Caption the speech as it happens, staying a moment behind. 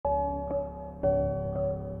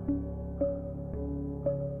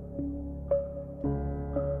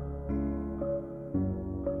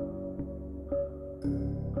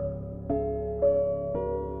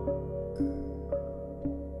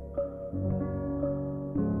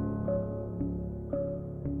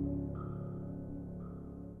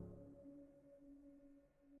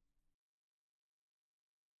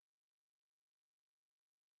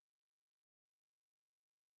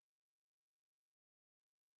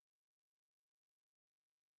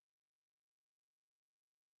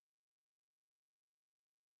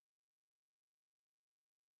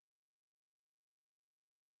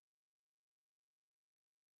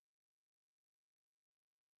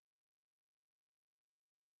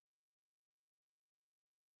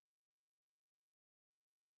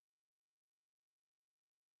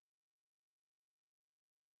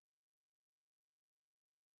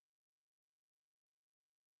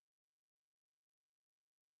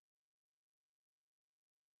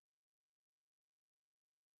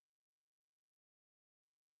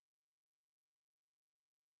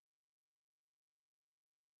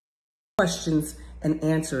questions and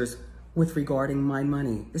answers with regarding my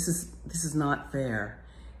money. This is not fair.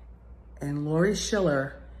 And LORI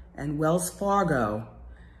Schiller and Wells Fargo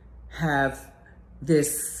have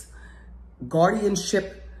this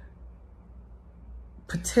guardianship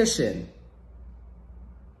petition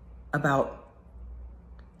about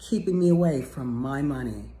keeping me away from my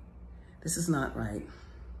money. This is not right.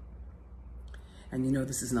 And you know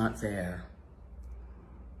this is not fair.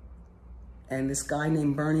 And this guy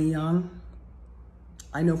named Bernie Young,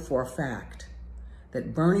 I know for a fact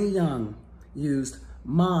that Bernie Young used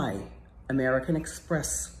my American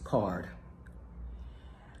Express card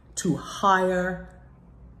to hire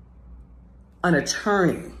an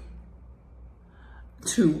attorney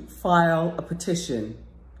to file a petition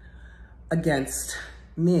against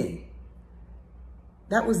me.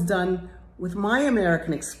 That was done with my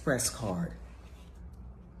American Express card.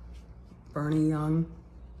 Bernie Young,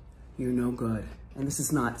 you're no good. And this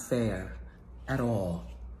is not fair at all,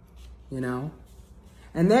 you know?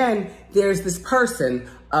 And then there's this person,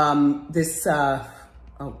 a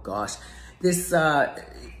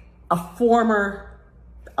former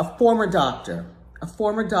doctor,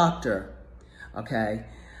 okay,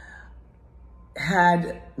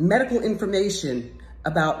 had medical information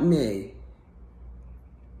about me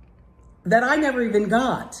that I never even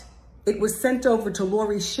got. It was sent over to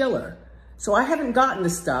LORI Schiller. So I haven't gotten the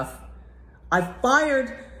stuff. I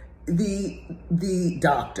fired the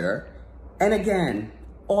doctor. And again,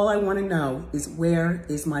 all I want to know is, where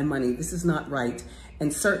is my money? This is not right.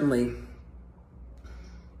 And certainly,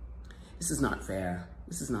 this is not fair.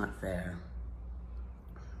 This is not fair.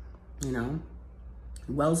 You know,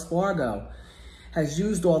 Wells Fargo has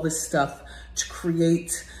used all this stuff to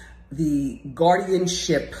create the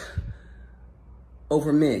guardianship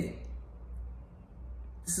over me.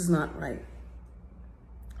 This is not right.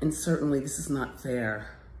 And certainly this is not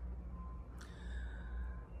fair.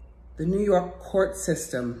 The New York court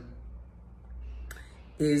system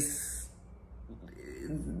is,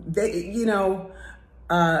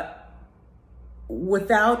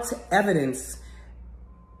 without evidence,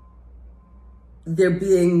 they're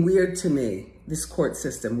being weird to me, this court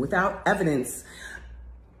system. Without evidence,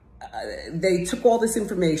 they took all this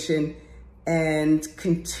information and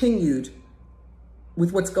continued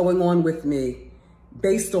with what's going on with me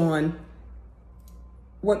based on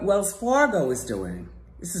what Wells Fargo is doing.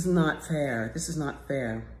 This is not fair. This is not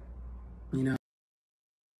fair, you know.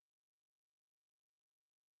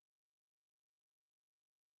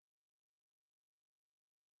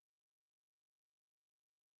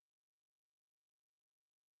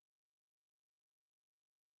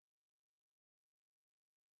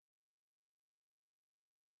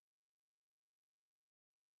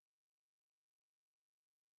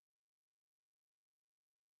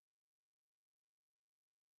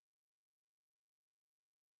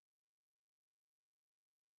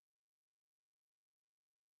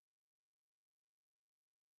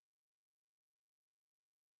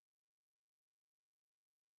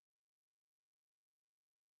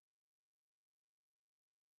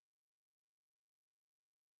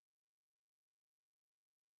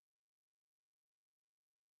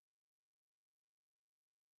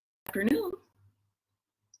 Afternoon.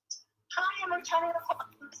 Hi, I'm returning the call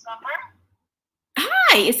from this number.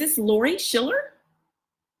 Hi, is this LORI Schiller?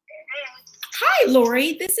 Hi,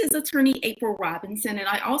 LORI. This is attorney April Robinson, and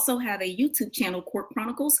I also have a YouTube channel, Kourt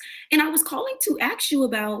Khronicles. And I was calling to ask you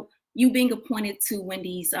about you being appointed to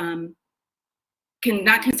Wendy's not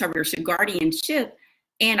conservatorship, guardianship.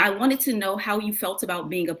 And I wanted to know how you felt about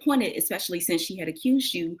being appointed, especially since she had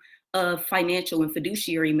accused you of financial and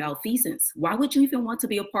fiduciary malfeasance. Why would you even want to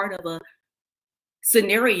be a part of a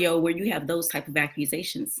scenario where you have those type of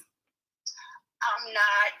accusations? I'm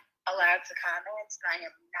not allowed to comment, and I am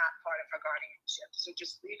not part of her guardianship. So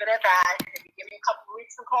just leave it at that. And if you give me a couple of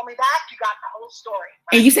weeks and call me back, you got the whole story.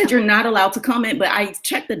 Right? And you said you're not allowed to comment, but I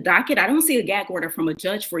checked the docket. I don't see a gag order from a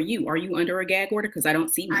judge for you. Are you under a gag order? Because I don't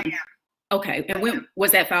see one. I am. Okay. And when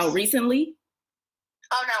was that filed? Recently?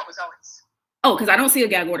 Oh, no, it was always. Oh, because I don't see a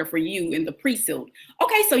gag order for you in the pre-suit.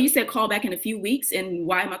 Okay, so you said call back in a few weeks. And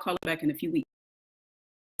why am I calling back in a few weeks?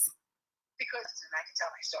 Because I can tell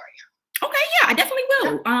my story. Okay, yeah, I definitely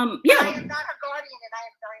will. Yeah. I am not her guardian, and I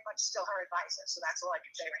am very much still her advisor. So that's all I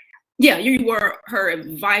can say right now. Yeah, you were her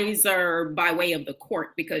advisor by way of the court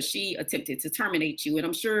because she attempted to terminate you. And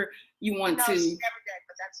I'm sure you want to. No, she never did,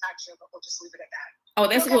 but that's not true. But we'll just leave it at that. Oh,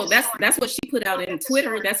 that's what she put out in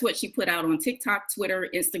Twitter. That's what she put out on TikTok, Twitter,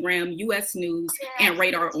 Instagram, US News, and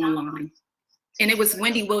Radar Online. And it was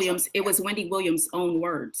Wendy Williams. It was Wendy Williams' own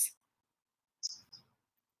words.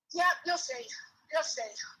 Yeah, you'll see. You'll see.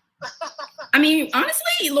 I mean,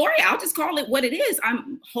 honestly, Lori, I'll just call it what it is.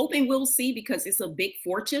 I'm hoping we'll see, because it's a big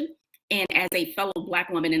fortune. And as a fellow Black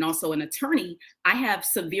woman and also an attorney, I have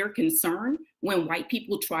severe concern when white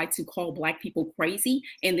people try to call Black people crazy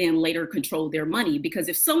and then later control their money. Because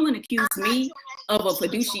if someone accused me of a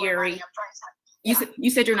fiduciary, you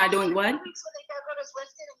said you're not doing what? Weeks when the is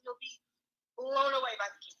listed, and you'll be blown away by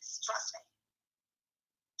the case. Trust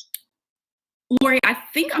me. Lori, I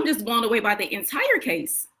think I'm just blown away by the entire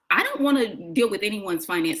case. I don't want to deal with anyone's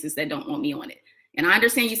finances that don't want me on it. And I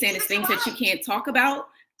understand you saying it's things that you can't talk about.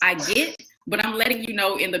 I get, but I'm letting you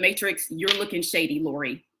know, in the Matrix, you're looking shady,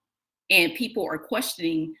 Lori. And people are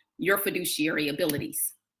questioning your fiduciary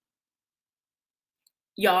abilities.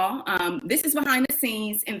 Y'all, this is behind the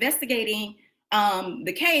scenes investigating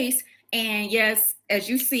the case. And yes, as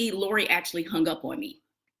you see, Lori actually hung up on me.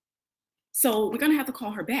 So we're going to have to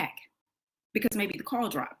call her back, because maybe the call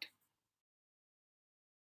dropped.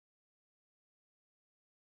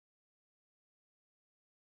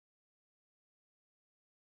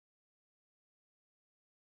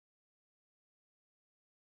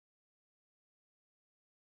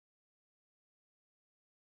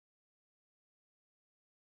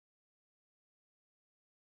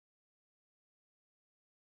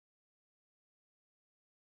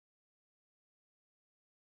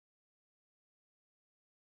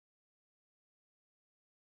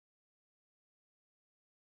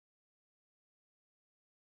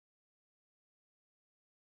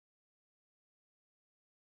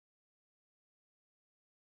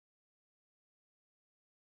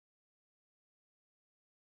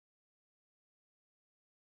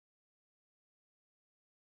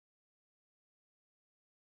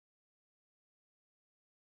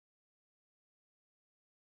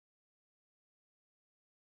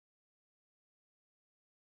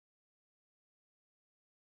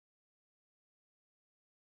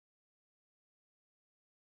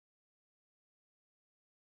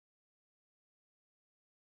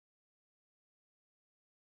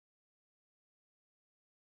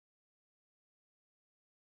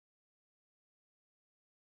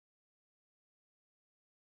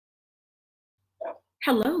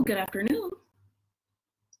 Hello, good afternoon.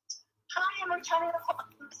 Hi, I'm returning the call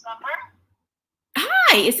from this number.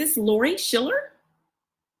 Hi, is this Lori Schiller?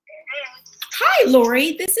 Hi,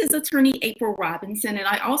 Lori. This is attorney April Robinson, and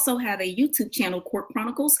I also have a YouTube channel, Kourt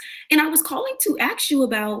Chronicles. And I was calling to ask you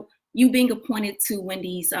about you being appointed to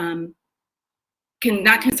Wendy's not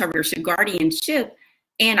conservatorship, guardianship.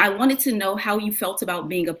 And I wanted to know how you felt about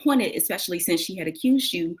being appointed, especially since she had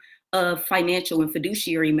accused you of financial and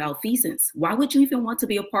fiduciary malfeasance. Why would you even want to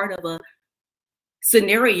be a part of a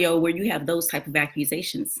scenario where you have those type of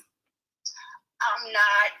accusations? I'm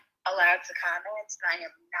not allowed to comment, and I am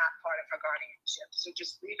not part of her guardianship. So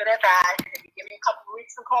just leave it at that. And if you give me a couple of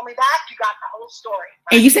weeks and call me back, you got the whole story.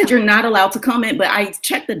 Right? And you said you're not allowed to comment, but I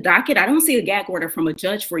checked the docket. I don't see a gag order from a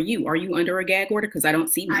judge for you. Are you under a gag order? Because I don't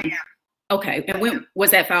see one. I am. Okay. And when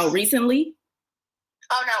was that filed? Recently?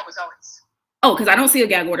 Oh, no, it was always. Oh, because I don't see a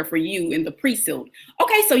gag order for you in the pre-sealed.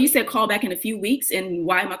 Okay, so you said call back in a few weeks. And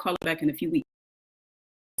why am I calling back in a few weeks?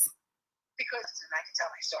 Because I can tell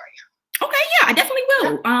my story. Okay, yeah, I definitely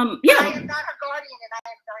will. Yeah. I am not her guardian, and I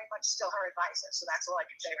am very much still her advisor. So that's all I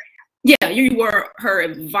can say right now. Yeah, you were her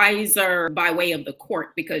advisor by way of the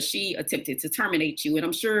court, because she attempted to terminate you. And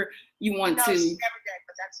I'm sure you want to. No, she never did,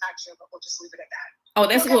 but that's not true. But we'll just leave it at that. Oh,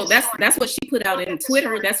 that's cool. That's what she put out in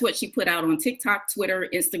Twitter. That's what she put out on TikTok, Twitter,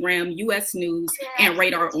 Instagram, US News, and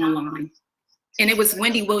Radar Online. And it was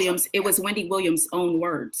Wendy Williams. It was Wendy Williams' own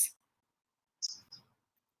words.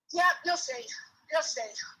 Yeah, you'll see. You'll see.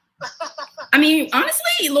 I mean,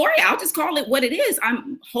 honestly, Lori, I'll just call it what it is.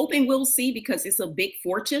 I'm hoping we'll see, because it's a big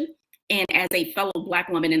fortune. And as a fellow Black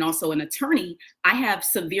woman and also an attorney, I have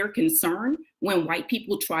severe concern when white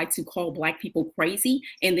people try to call Black people crazy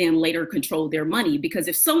and then later control their money. Because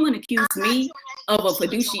if someone accused me of a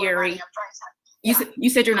fiduciary, you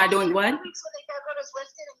said you're not doing what? Weeks when the is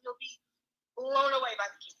listed, and you'll be blown away by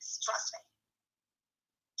the case. Trust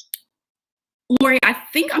me. Lori, I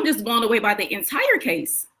think I'm just blown away by the entire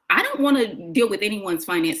case. I don't want to deal with anyone's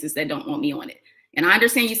finances that don't want me on it. And I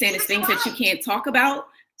understand you saying it's things that you can't talk about.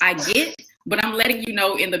 I get, but I'm letting you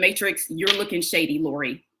know, in the Matrix, you're looking shady,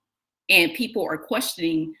 Lori. And people are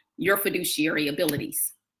questioning your fiduciary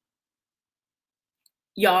abilities.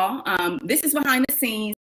 Y'all, this is behind the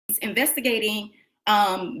scenes investigating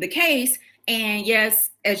the case. And yes,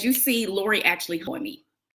 as you see, Lori actually hung me.